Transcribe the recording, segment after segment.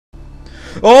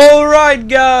Alright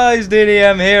guys,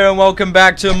 DDM here and welcome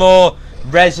back to more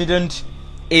Resident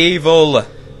Evil.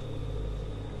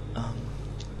 How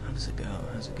does it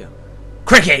go?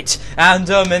 Cricket! And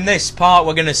in this part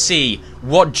we're gonna see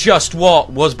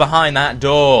what was behind that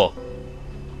door.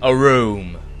 A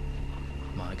room.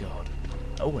 My god.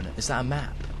 Oh, and is that a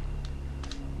map?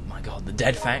 My god, the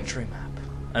Dead Factory map.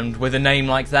 And with a name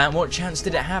like that, what chance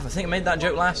did it have? I think I made that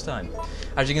joke last time.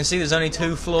 As you can see, there's only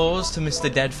 2 floors to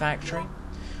Mr. Dead Factory.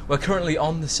 We're currently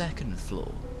on the 2nd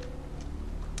floor.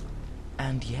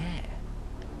 And yeah.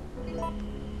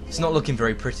 It's not looking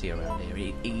very pretty around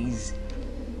here.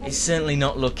 It's certainly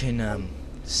not looking,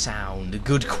 sound,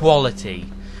 good quality.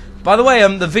 By the way,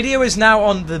 the video is now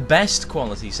on the best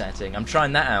quality setting. I'm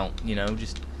trying that out, you know,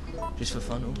 just for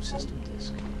fun. Oh, system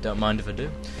disk. Don't mind if I do.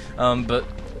 But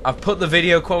I've put the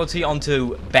video quality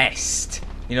onto best.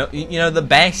 You know the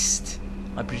best,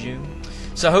 I presume.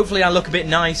 So hopefully I look a bit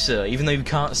nicer, even though you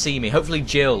can't see me. Hopefully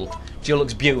Jill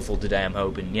looks beautiful today, I'm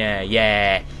hoping.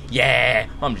 Yeah.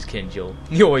 I'm just kidding, Jill.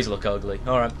 You always look ugly.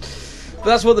 Alright. But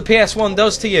that's what the PS1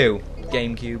 does to you.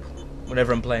 GameCube.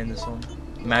 Whenever I'm playing this on.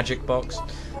 Magic Box.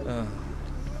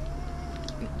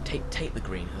 Take the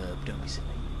green herb, don't be silly.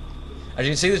 As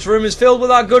you can see, this room is filled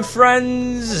with our good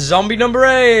friends, Zombie Number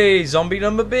A, Zombie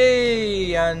Number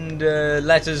B, and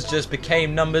letters just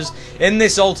became numbers in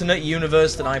this alternate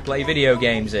universe that I play video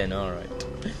games in. Alright.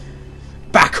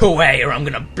 Back away or I'm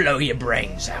gonna blow your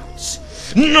brains out.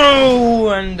 No!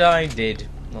 And I did.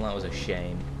 Well, that was a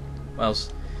shame. Well,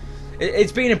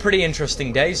 it's been a pretty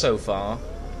interesting day so far.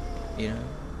 You know?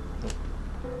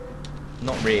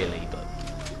 Not really, but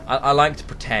I like to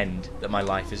pretend that my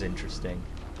life is interesting.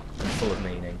 Full of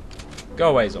meaning. Go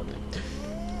away, zombie.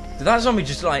 Did that zombie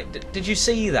just did you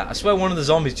see that? I swear one of the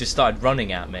zombies just started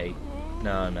running at me.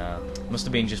 No. Must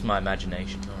have been just my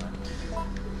imagination. Alright.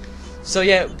 So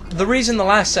yeah, the reason the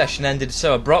last session ended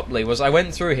so abruptly was I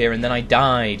went through here and then I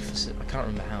died. I can't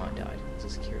remember how I died. It's a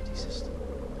security system.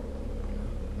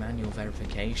 Manual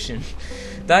verification.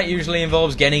 That usually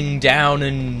involves getting down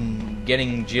and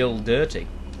getting Jill dirty.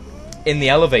 In the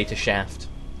elevator shaft.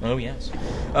 Oh yes.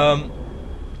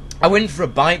 I went for a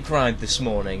bike ride this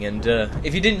morning, and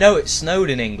if you didn't know, it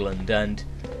snowed in England, and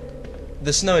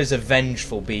the snow is a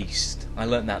vengeful beast. I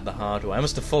learnt that the hard way. I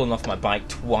must have fallen off my bike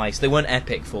twice. They weren't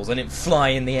epic falls. I didn't fly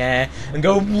in the air and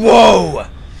go, whoa!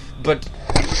 But,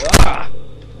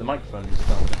 the microphone just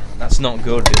fell down. That's not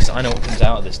good, because I know what comes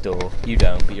out of this door. You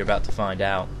don't, but you're about to find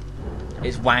out.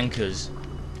 It's wankers.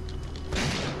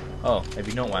 Oh,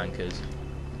 maybe not wankers.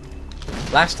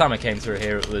 Last time I came through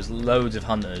here, it was loads of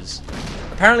hunters.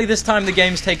 Apparently this time the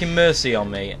game's taking mercy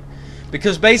on me.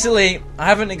 Because basically, I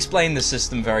haven't explained the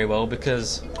system very well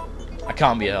because I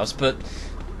can't be arsed, but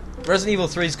Resident Evil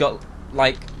 3's got,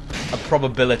 like, a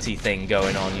probability thing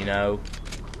going on, you know?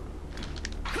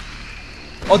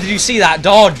 Oh, did you see that?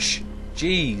 Dodge!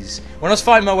 Jeez. When I was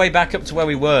fighting my way back up to where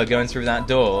we were, going through that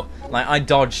door, like, I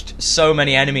dodged so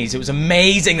many enemies. It was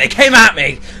amazing. They came at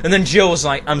me! And then Jill was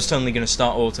like, I'm suddenly going to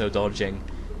start auto-dodging.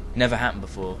 Never happened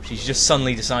before. She's just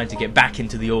suddenly decided to get back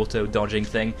into the auto-dodging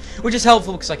thing, which is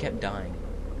helpful because I kept dying.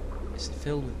 It's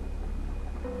filled with...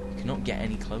 You cannot get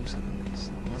any closer than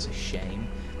this. That's a shame.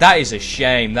 That is a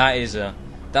shame.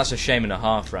 That's a shame and a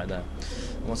half right there.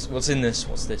 What's in this?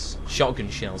 What's this? Shotgun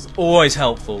shells. Always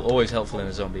helpful in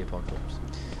a zombie apocalypse.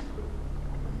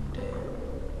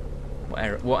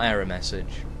 What error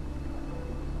message?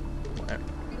 What error?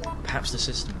 Perhaps the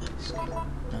system disk.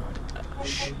 No,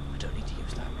 shh. I don't need to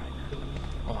use that right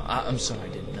now. Oh, I'm sorry,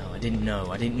 I didn't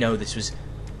know this was...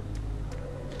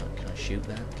 Can I shoot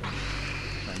that? Can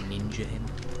I ninja him?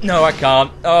 No, I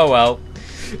can't. Oh, well.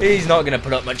 He's not going to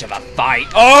put up much of a fight.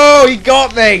 Oh, he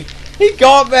got me! He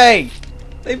got me!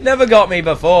 They've never got me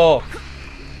before.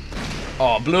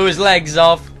 Oh, blew his legs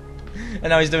off. And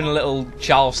now he's doing a little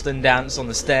Charleston dance on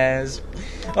the stairs.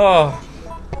 Oh.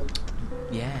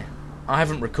 Yeah. I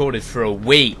haven't recorded for a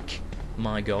week.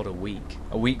 My god, a week.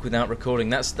 A week without recording.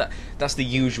 That's the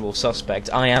usual suspect.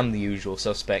 I am the usual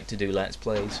suspect to do Let's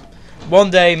Plays.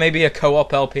 One day, maybe a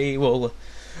co-op LP will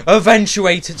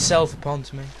eventuate itself upon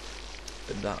to me.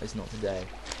 But that is not today.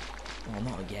 Oh,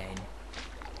 not again.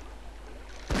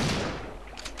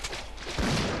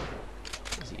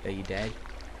 Are you dead?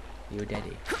 Are you a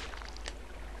deadie?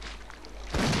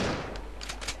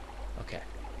 Okay.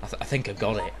 I think I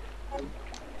got it.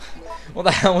 What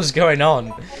the hell was going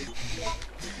on?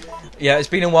 Yeah, it's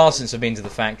been a while since I've been to the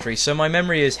factory, so my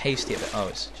memory is hasty a bit. Oh,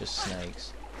 it's just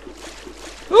snakes.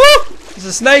 Woo! There's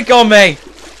a snake on me!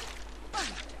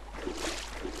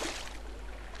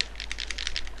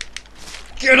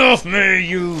 Get off me,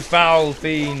 you foul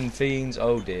fiends!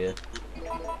 Oh dear.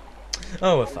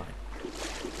 Oh, we're fine.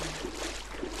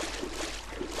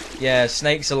 Yeah,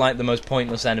 snakes are like the most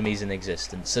pointless enemies in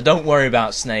existence. So don't worry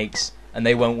about snakes, and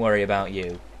they won't worry about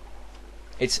you.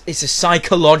 It's a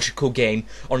psychological game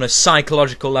on a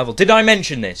psychological level. Did I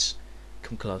mention this?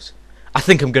 Come close. I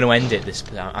think I'm going to end it this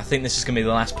time. I think this is going to be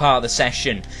the last part of the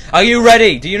session. Are you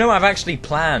ready? Do you know I've actually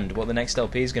planned what the next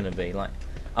LP is going to be? Like,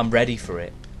 I'm ready for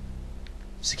it.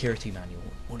 Security manual.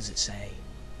 What does it say?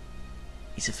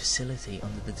 It's a facility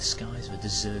under the disguise of a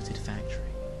deserted factory.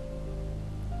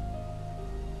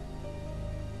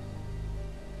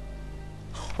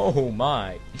 Oh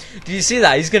my. Did you see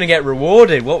that? He's going to get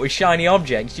rewarded. What with shiny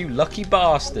objects? You lucky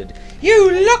bastard.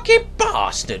 You lucky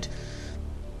bastard.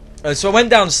 So I went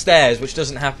downstairs, which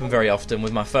doesn't happen very often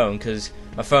with my phone, because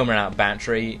my phone ran out of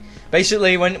battery.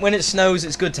 Basically, when it snows,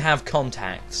 it's good to have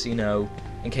contacts, you know,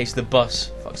 in case the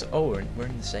bus fucks up. Oh, we're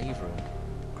in the save room.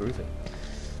 Groovy.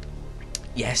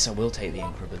 Yes, I will take the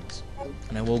ink ribbons.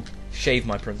 And I will shave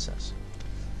my princess.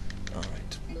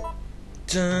 Alright.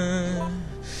 Dun,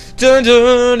 dun,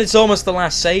 dun. It's almost the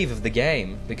last save of the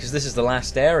game, because this is the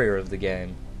last area of the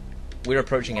game. We're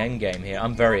approaching endgame here.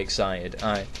 I'm very excited.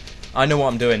 I know what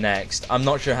I'm doing next. I'm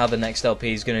not sure how the next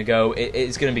LP is going to go.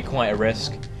 It's going to be quite a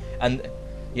risk. And,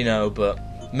 you know,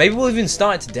 but maybe we'll even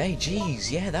start today.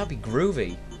 Jeez, yeah, that'd be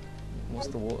groovy. What's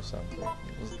the water sample?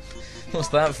 What's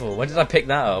that for? When did I pick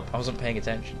that up? I wasn't paying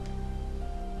attention.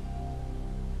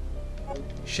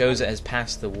 Shows it has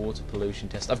passed the water pollution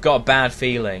test. I've got a bad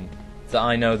feeling that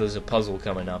I know there's a puzzle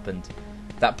coming up, and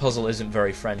that puzzle isn't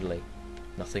very friendly.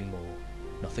 Nothing more.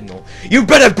 Nothing more. You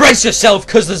better brace yourself,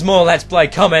 because there's more Let's Play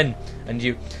coming! And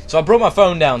you... So I brought my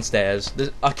phone downstairs.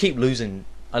 I keep losing...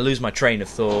 I lose my train of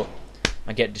thought.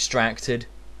 I get distracted.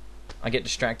 I get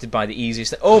distracted by the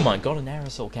easiest... Oh my god, an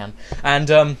aerosol can.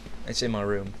 And, it's in my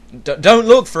room. Don't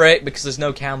look for it, because there's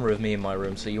no camera of me in my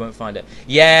room, so you won't find it.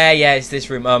 Yeah, it's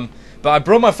this room. But I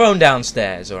brought my phone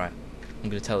downstairs, alright. I'm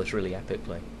going to tell this really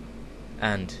epically.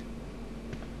 And...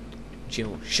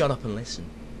 Jill, shut up and listen.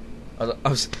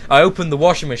 I opened the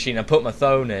washing machine, I put my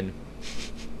phone in.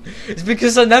 It's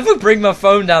because I never bring my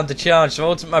phone down to charge,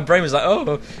 so my brain was like,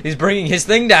 oh, he's bringing his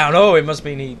thing down, oh, it must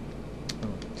mean he...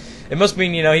 It must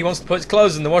mean, you know, he wants to put his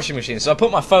clothes in the washing machine. So I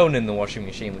put my phone in the washing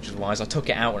machine, which is wise. I took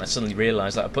it out when I suddenly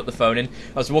realised that I put the phone in.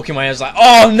 I was walking my way, I was like,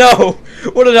 oh no!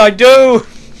 What did I do?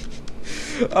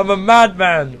 I'm a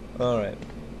madman! Alright.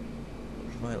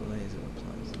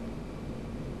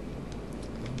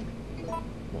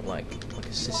 What, like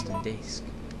a system disk?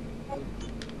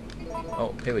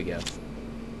 Oh, here we go.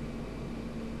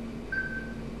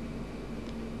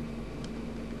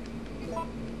 Right.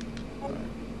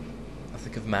 I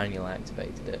think I've manually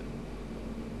activated it.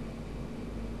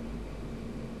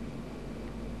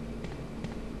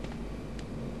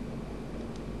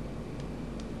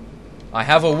 I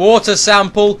have a water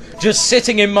sample just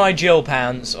sitting in my Jill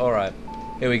pants. Alright,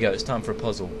 here we go. It's time for a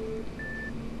puzzle.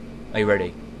 Are you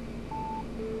ready?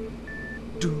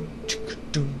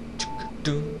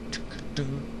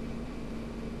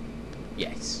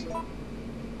 Yes.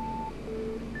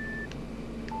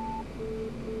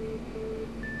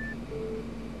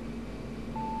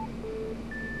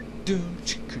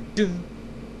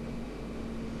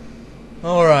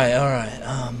 Alright.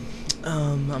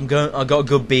 I got a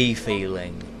good B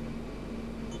feeling.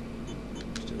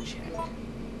 Let's do a check.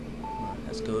 Right,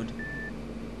 that's good.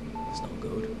 That's not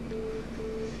good.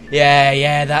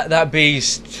 Yeah, that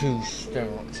B's too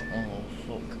stacked. Oh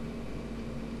fuck.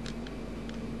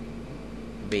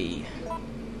 B.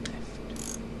 Left.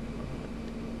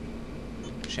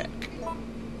 Check.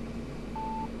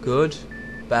 Good.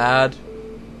 Bad.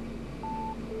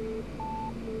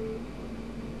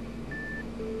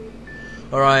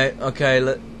 Alright, okay,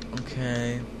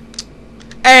 okay.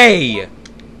 A!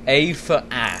 A for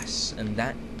ass. And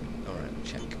that... Alright,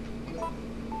 check.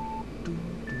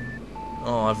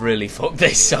 Oh, I've really fucked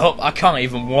this up. I can't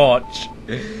even watch.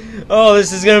 Oh,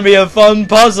 this is gonna be a fun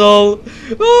puzzle.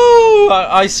 Oh,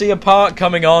 I see a part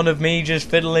coming on of me just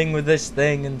fiddling with this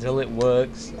thing until it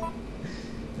works.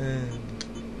 There.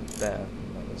 That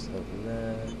was over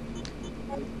there.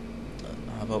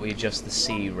 How about we adjust the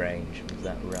C range? Was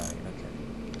that right? Okay.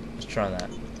 Let's try that.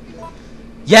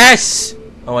 Yes!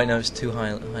 Oh wait, no, it's too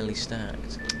highly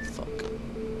stacked. Fuck.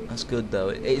 That's good though.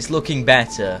 It's looking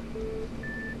better.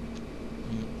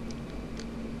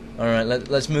 Alright,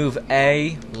 let's move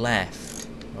A left.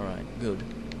 Alright, good.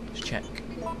 Let's check.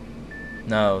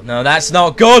 No, that's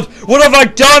not good! What have I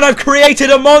done? I've created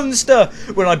a monster!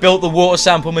 When I built the water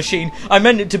sample machine, I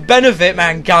meant it to benefit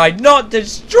mankind, not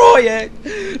destroy it!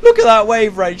 Look at that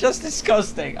wave range, that's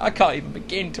disgusting. I can't even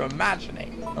begin to imagine it.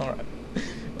 Alright.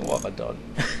 What have I done?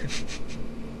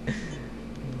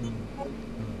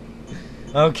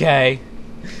 Okay.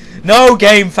 No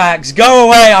game facts. Go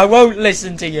away. I won't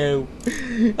listen to you.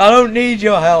 I don't need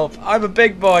your help. I'm a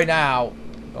big boy now.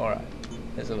 Alright.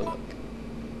 Let's have a look.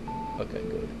 Okay,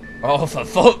 good. Oh, for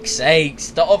fuck's sake.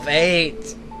 Stop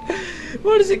it.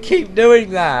 Why does it keep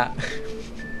doing that?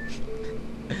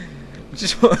 I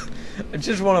just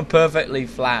want a perfectly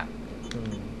flat.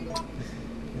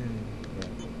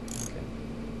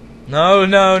 No,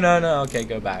 no, no, no. Okay,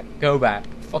 go back. Go back.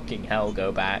 Fucking hell,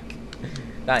 go back.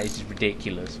 That is just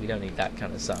ridiculous. We don't need that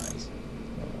kind of size.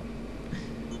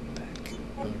 Back.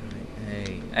 Alright.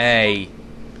 Hey. Hey.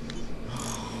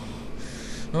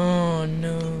 Oh,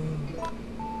 no.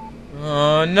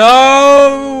 Oh,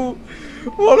 no!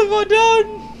 What have I done?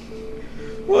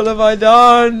 What have I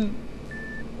done?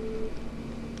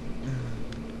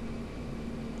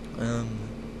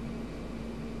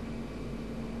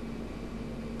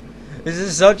 This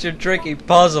is such a tricky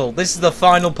puzzle. This is the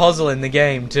final puzzle in the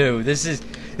game too. This is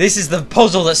the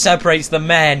puzzle that separates the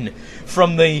men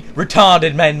from the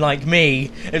retarded men like me.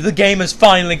 If the game has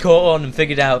finally caught on and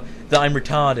figured out that I'm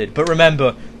retarded. But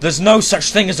remember, there's no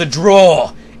such thing as a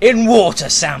draw in water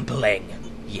sampling.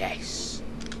 Yes.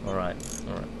 Alright,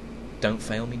 alright. Don't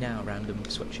fail me now, random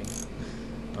switching.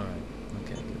 Alright,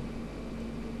 okay, good.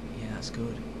 Yeah, that's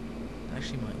good. That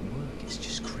actually might work. It's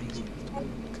just crazy.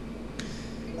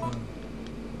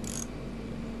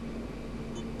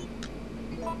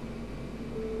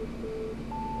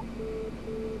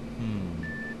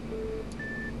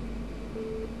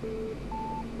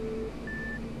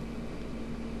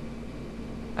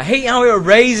 I hate how it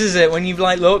erases it when you've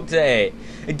like looked at it.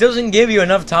 It doesn't give you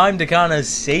enough time to kind of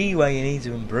see where you need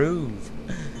to improve.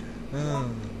 Oh.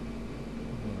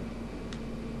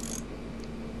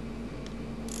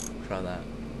 Try that.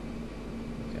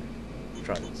 Okay.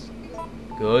 Try this.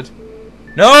 Good.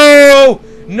 No!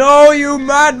 No, you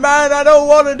madman! I don't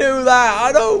want to do that!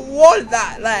 I don't want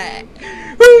that there!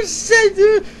 Who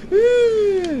said...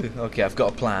 Okay, I've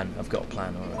got a plan. I've got a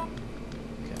plan, alright.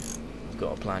 Okay. I've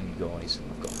got a plan, you guys.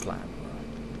 I've got a plan, alright.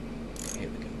 Okay, here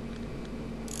we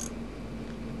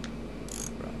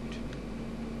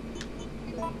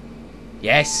go. Right.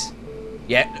 Yes!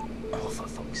 Yeah. Oh, for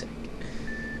fuck's sake.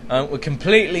 We're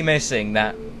completely missing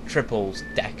that triples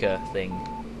decker thing.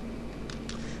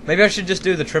 Maybe I should just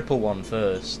do the triple one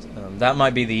first. That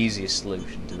might be the easiest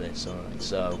solution to this. Alright,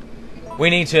 so we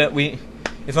need to.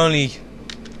 If only.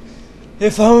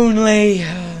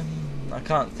 I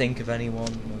can't think of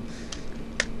anyone.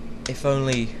 If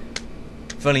only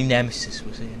Nemesis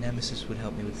was here. Nemesis would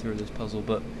help me through this puzzle,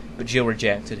 but Jill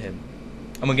rejected him,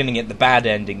 and we're gonna get the bad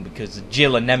ending because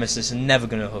Jill and Nemesis are never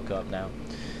gonna hook up now.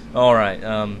 All right.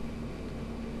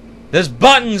 There's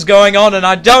buttons going on, and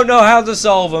I don't know how to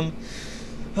solve them.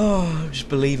 Oh, just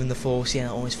believe in the Force. Yeah,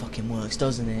 it always fucking works,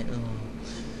 doesn't it?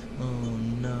 Oh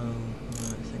no.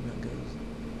 Alright, I think that goes.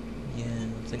 Yeah,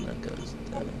 I think that goes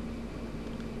there.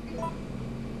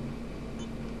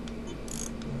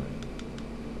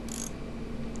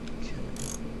 Okay.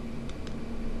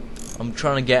 I'm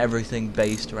trying to get everything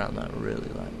based around that really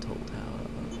like tall tower.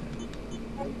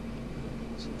 Okay.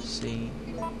 So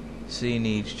C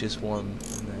needs just one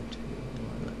in there too.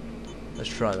 Let's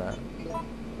try that.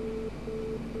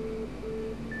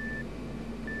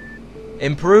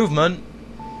 Improvement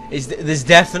is there's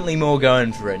definitely more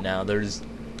going for it now. There's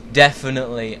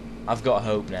definitely I've got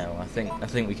hope now. I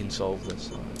think we can solve this.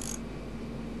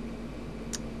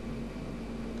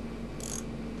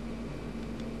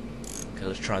 Okay,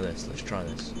 let's try this. Let's try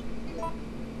this.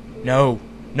 No,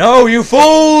 no, you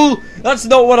fool! That's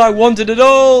not what I wanted at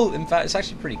all. In fact, it's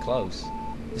actually pretty close.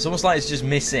 It's almost like it's just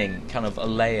missing kind of a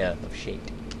layer of shit.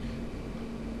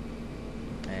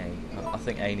 I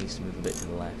think A needs to move a bit to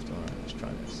the left. Alright, let's try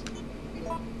this.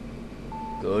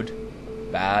 Good.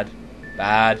 Bad.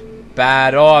 Bad.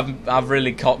 Bad. Oh, I've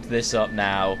really cocked this up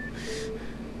now.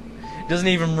 It doesn't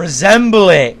even resemble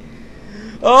it.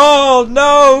 Oh,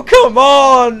 no. Come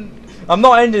on. I'm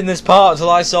not ending this part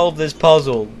until I solve this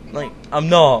puzzle. Like, I'm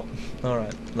not.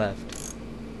 Alright, left.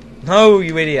 No,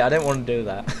 you idiot. I didn't want to do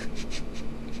that.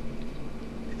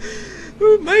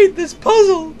 Who made this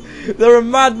puzzle? They're a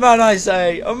madman, I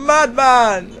say! A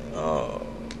madman! Oh.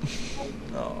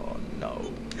 Oh,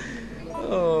 no.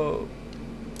 Oh.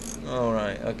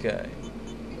 Alright, okay.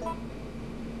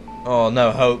 Oh,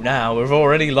 no hope now. We've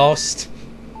already lost.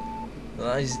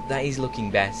 That is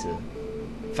looking better.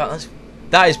 In fact,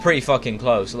 that is pretty fucking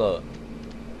close, look.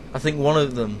 I think one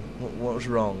of them... What was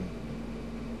wrong?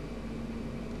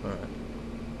 Alright.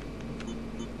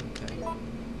 Okay.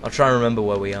 I'll try and remember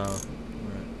where we are.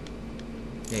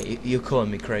 Yeah, you're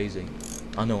calling me crazy.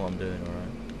 I know what I'm doing,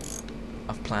 alright?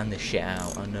 I've planned this shit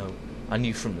out, I know. I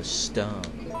knew from the start.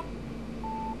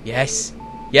 Yes.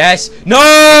 Yes.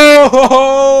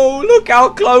 No! Look how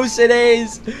close it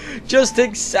is. Just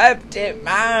accept it,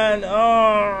 man.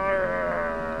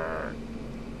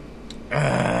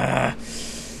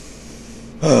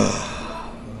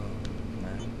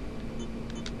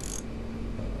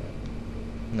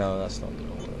 No, that's not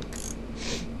gonna work.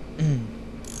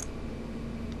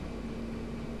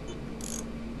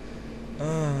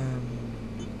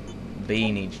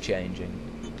 B needs changing.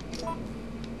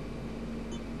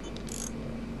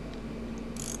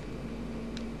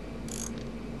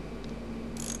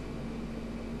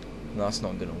 No, that's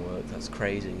not gonna work. That's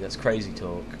crazy. That's crazy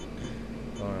talk.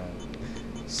 Alright.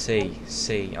 C.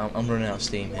 I'm running out of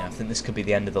steam here. I think this could be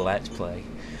the end of the Let's Play.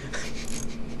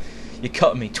 You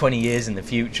cut me 20 years in the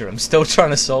future. I'm still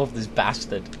trying to solve this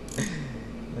bastard.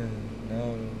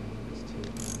 No.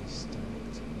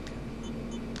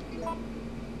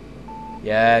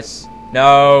 Yes.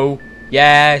 No.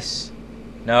 Yes.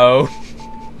 No.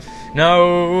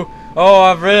 No. Oh,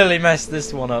 I've really messed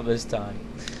this one up this time.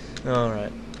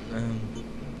 Alright.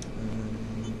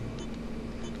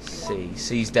 C.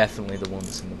 C's definitely the one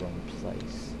that's in the wrong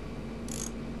place.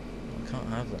 I can't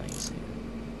have that, you see.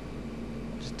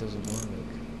 It just doesn't work.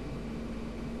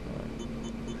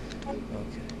 Right.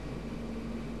 Okay.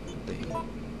 B.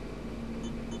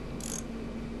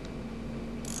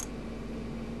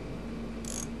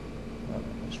 Alright,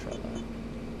 let's try that.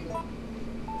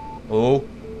 Oh!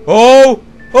 Oh!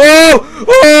 Oh!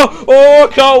 Oh! Oh! I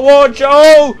can't watch!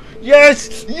 Oh!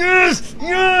 Yes! Yes!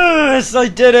 Yes! I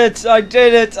did it! I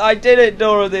did it! I did it,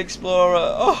 Dora the Explorer!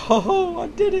 Oh! I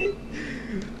did it!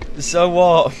 So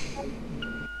what?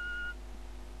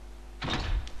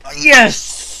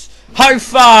 Yes! High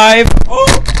five!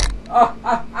 Oh!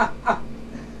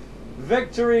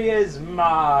 Victory is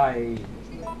mine!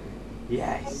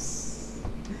 Yes!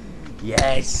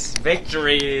 Yes!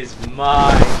 Victory is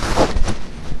mine!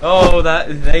 Oh,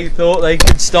 that they thought they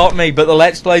could stop me, but the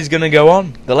Let's Play's gonna go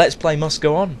on. The Let's Play must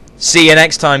go on. See you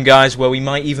next time, guys, where we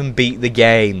might even beat the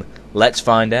game. Let's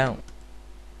find out.